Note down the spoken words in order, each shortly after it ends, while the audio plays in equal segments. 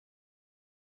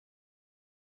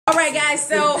right, guys.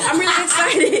 So I'm really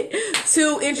excited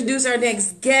to introduce our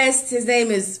next guest. His name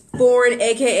is Foureign,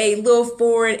 aka Lil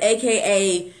Foureign,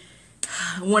 aka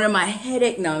one of my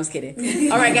headache. No, I'm just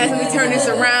kidding. All right, guys, let me turn this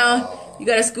around. You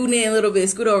gotta scoot in a little bit.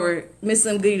 Scoot over. Miss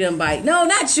some goody done bite. No,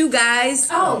 not you guys.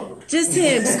 Oh, just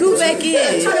him. Scoot back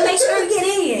in. Trying to make sure you get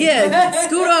in. Yeah,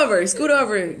 scoot over. Scoot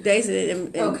over, Daisy.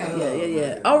 Okay.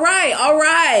 Yeah. All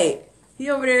right.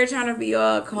 He over there trying to be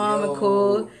all calm and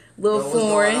cool. Lil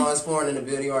Foureign. It's Foureign in the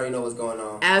building. You already know what's going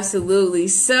on. Absolutely.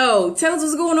 So, tell us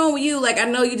what's going on with you. Like, I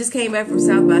know you just came back from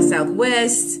South by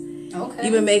Southwest. Okay.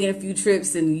 You've been making a few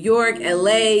trips to New York,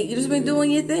 LA. You just been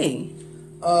doing your thing.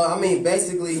 I mean,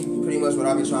 basically, pretty much what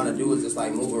I've been trying to do is just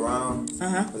like move around.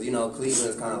 Because, you know, Cleveland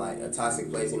is kind of like a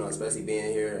toxic place, you know, especially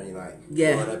being here and like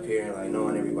going up here and like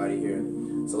knowing everybody here.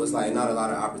 So it's like not a lot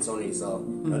of opportunity. So,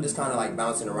 you know, just kind of like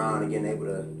bouncing around and getting able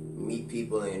to meet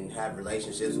people and have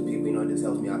relationships with people, you know, it just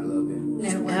helps me out a little bit.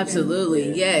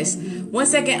 Absolutely, yes. 1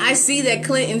 second, I see that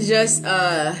Clinton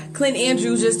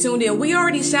Andrews just tuned in. We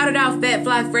already shouted out Fat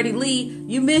Fly Freddie Lee.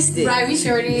 You missed it. Right, we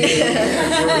sure did.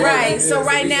 Right, so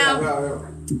right now,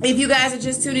 if you guys are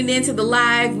just tuning in to the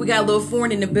live, we got Lil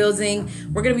Foureign in the building.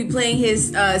 We're going to be playing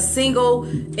his single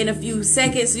in a few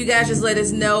seconds. So you guys just let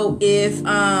us know if,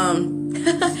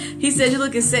 he said you're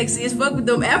looking sexy as fuck with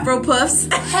them Afro puffs.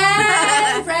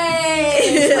 Hey,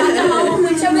 friends. Come home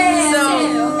with your man.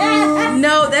 So,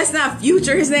 no, that's not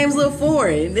Future. His name's Lil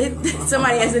Foureign.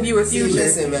 Somebody asked if you were Future.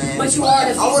 Listen, man. But you are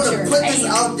the Future. I want to put this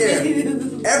out there.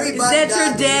 Everybody Is that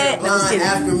your dad? blonde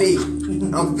after me.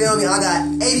 I'm filming. I got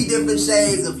 80 different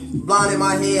shades of blonde in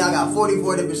my head. I got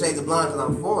 44 different shades of blonde because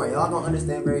I'm foreign. Y'all gonna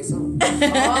understand very soon.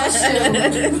 Oh,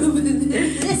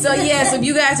 shoot. So yes, if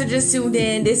you guys are just tuned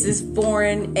in, this is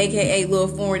Foureign, aka Lil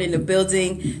Foureign in the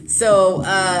building. So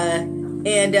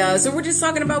so we're just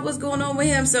talking about what's going on with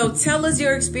him. So tell us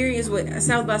your experience with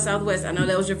South by Southwest. I know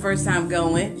that was your first time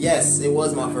going. Yes, it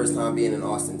was my first time being in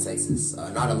Austin, Texas.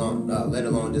 Let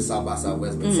alone just South by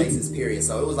Southwest, but Texas, period.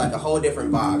 So it was like a whole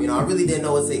different vibe. You know, I really didn't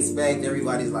know what to expect.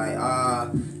 Everybody's like,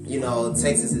 you know,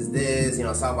 Texas is this, you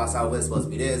know, South by Southwest is supposed to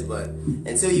be this, but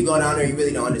until you go down there, you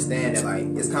really don't understand that, like,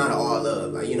 it's kind of all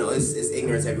love. Like, you know, it's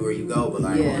ignorance everywhere you go, but,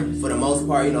 like, for the most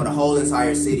part, you know, the whole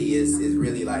entire city is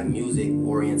really, like,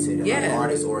 music-oriented and, like,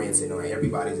 artist-oriented. And, like,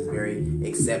 everybody's just very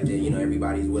accepting, you know,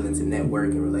 everybody's willing to network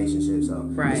and relationships, so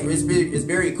it's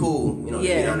very cool, you know, to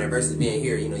be down there versus being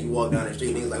here. You know, you walk down the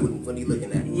street and it's like, what are you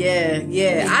looking at?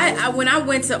 I when I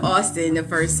went to Austin the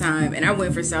first time, and I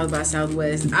went for South by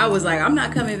Southwest, I was like, I'm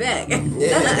not coming back.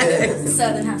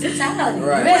 Southern hospitality.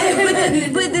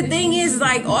 Right. But the thing is,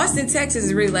 like, Austin, Texas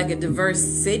is really like a diverse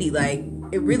city. Like,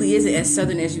 it really isn't as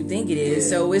southern as you think it is.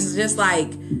 So it's just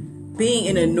like being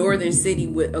in a northern city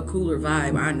with a cooler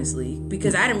vibe, honestly.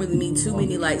 Because I didn't really meet too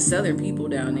many like southern people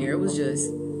down there. It was just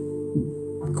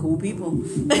cool people.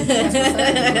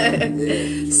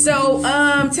 So,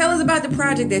 tell us about the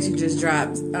project that you just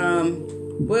dropped.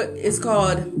 What it's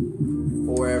called?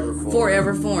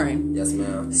 Forever Foureign. Yes,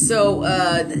 ma'am. So,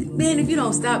 man, if you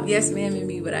don't stop yes ma'am and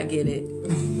me, but I get it.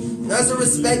 That's a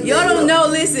respect. Y'all don't know.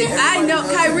 Listen, I know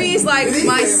Kyrie's like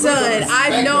my son.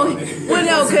 I've known. Well,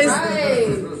 no, because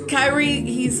Kyrie,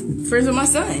 he's friends with my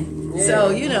son. Yeah. So,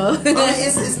 you know.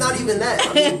 It's not even that.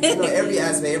 I mean, you know, every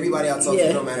aspect, everybody I talk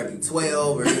to, no matter if you're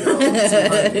 12 or, you know,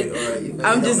 200 or, you know,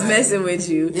 I'm just messing with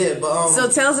you. Yeah, but, so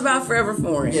tell us about Forever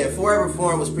Foureign. Yeah, Forever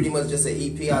Foureign was pretty much just an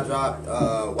EP I dropped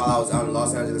while I was out in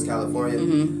Los Angeles, California.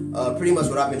 Pretty much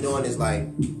what I've been doing is, like,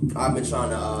 I've been trying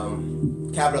to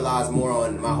capitalize more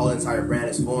on my whole entire brand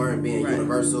as Foureign, being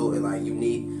universal and, like,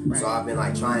 unique. So I've been,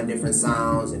 like, trying different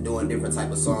sounds and doing different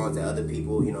type of songs that other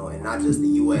people, you know, and not just the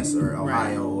U.S. or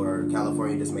Ohio or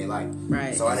California just may like.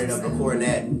 So I ended up recording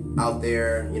that out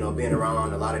there, you know, being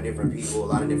around a lot of different people, a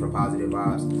lot of different positive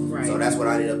vibes. So that's what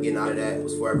I ended up getting out of that. It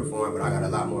was Forever Foureign, but I got a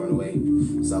lot more on the way.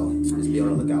 So just be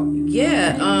on the lookout.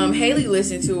 Yeah, Haley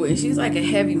listened to it, and she's like a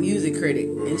heavy music critic.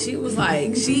 And she was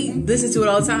like, she listens to it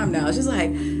all the time now. She's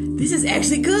like, this is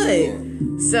actually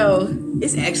good. So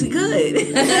it's actually good.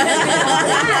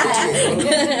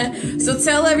 So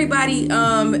tell everybody,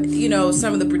 you know,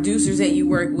 some of the producers that you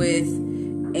work with,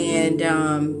 and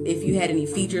if you had any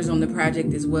features on the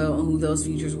project as well, and who those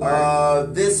features were.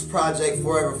 This project,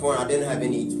 Forever Foureign, I didn't have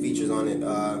any features on it.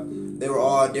 They were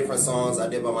all different songs I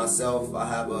did by myself. I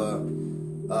have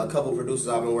a couple producers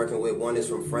I've been working with. One is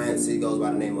from France. He goes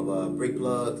by the name of Brick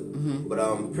Plug.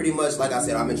 But pretty much, like I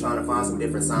said, I've been trying to find some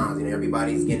different sounds. You know,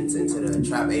 everybody's getting into the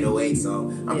trap 808, so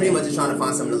I'm pretty much just trying to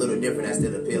find something a little different that's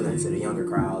still appealing to the younger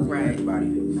crowds. Right.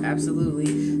 Everybody.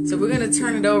 Absolutely. So we're gonna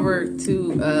turn it over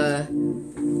to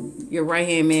your right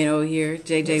hand man over here,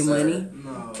 JJ Yes, Money.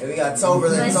 No. And we got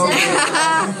Toberlin.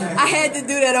 I had to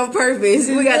do that on purpose.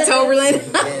 We got Toberlin.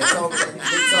 Yeah,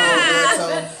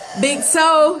 Toberlin. Big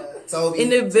Toe. Toby. In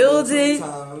the building.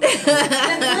 Yeah.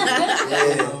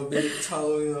 Big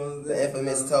Toe, you know. The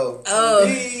infamous Toe. Oh.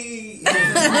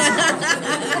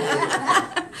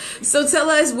 So tell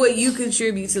us what you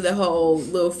contribute to the whole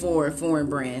little Foureign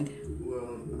brand.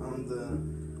 Well, I'm the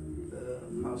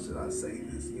how should I say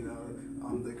this? You know,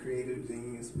 I'm the creative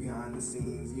genius behind the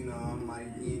scenes. You know, I'm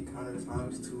like kind of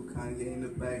times two, kind of getting the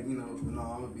back. You know, but no,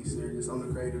 I'm gonna be serious. I'm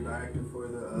the creative director for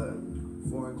the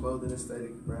Foureign clothing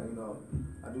aesthetic brand. You know,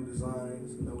 I do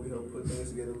designs. You know, we help put things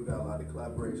together. We got a lot of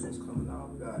collaborations coming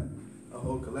out. We got a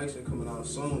whole collection coming out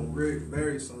soon,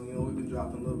 very soon. You know, we've been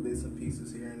dropping little bits and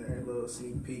pieces here and there, little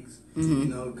sneak peeks. You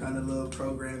know, kind of little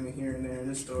programming here and there, and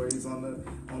the stories on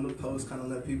the post, kind of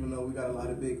let people know we got a lot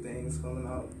of big things coming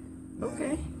out.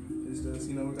 Okay. It's just,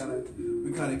 you know, we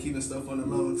kind of keeping stuff on the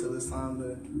low until it's time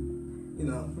to, you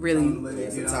know, really. time to let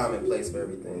It's a time and place for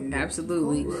everything.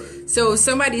 Absolutely. Right. So if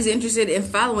somebody's interested in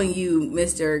following you,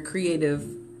 Mr. Creative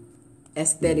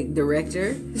Aesthetic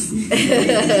Director,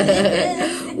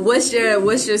 what's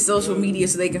your social media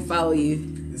so they can follow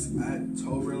you? It's at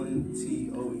Toberland, Toeburland.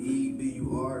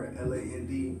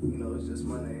 You know, it's just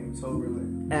my name,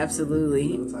 Toberland. Absolutely.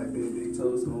 You know, type in Big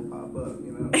Toe's gonna pop up.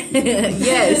 You know.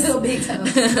 Yes. Little Big Toe.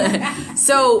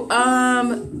 So,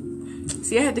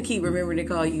 see, I have to keep remembering to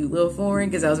call you Lil Foureign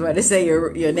because I was about to say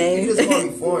your name. You just call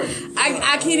me Foureign.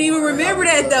 I can't even remember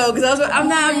that though because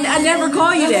I never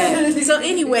call you that. So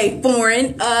anyway,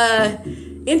 Foureign,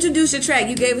 introduce your track.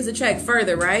 You gave us a track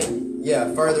Further, right?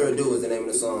 Yeah, Further Ado is the name of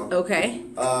the song. Okay.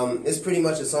 It's pretty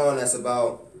much a song that's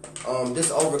about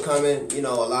just overcoming, you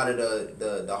know, a lot of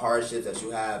the hardships that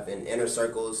you have in inner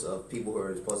circles of people who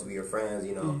are supposed to be your friends,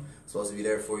 you know, supposed to be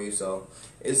there for you. So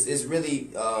it's really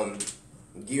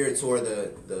geared toward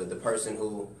the person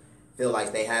who feel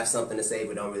like they have something to say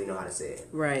but don't really know how to say it.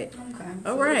 Right. Okay.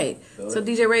 All right. So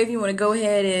DJ Ray, if you want to go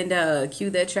ahead and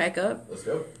cue that track up. Let's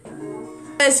go.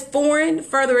 As Foureign,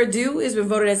 Further Ado has been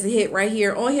voted as a hit right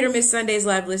here on Hit or Miss Sunday's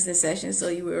live listening session. So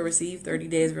you will receive 30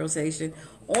 days rotation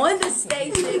on the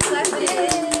station. Clap it.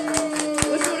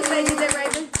 What you want to say, DJ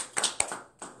Raven?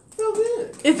 Feel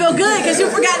good. It felt good because you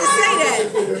forgot to say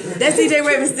that. That's DJ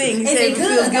Raven's thing. He said it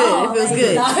feels good. It feels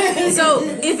good. So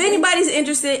if anybody's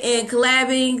interested in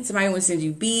collabing, somebody want to send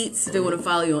you beats, they want to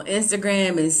follow you on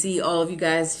Instagram and see all of you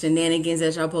guys shenanigans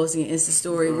that y'all posting in Insta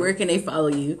story, where can they follow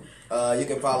you? You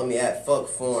can follow me at Fuck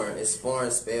Foureign. It's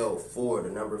Foureign spelled 4, the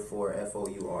number 4,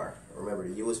 F-O-U-R. Remember,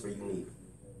 the U is for unique.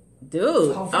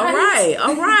 Dude, all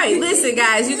right. Listen,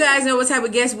 guys, you guys know what type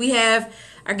of guests we have.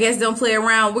 Our guests don't play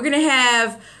around. We're gonna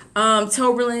have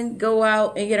Toberlin go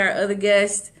out and get our other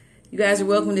guest. You guys are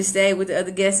welcome to stay with the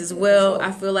other guests as well.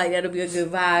 I feel like that'll be a good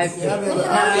vibe. This is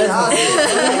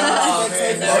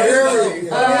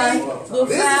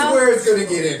where it's gonna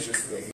get interesting.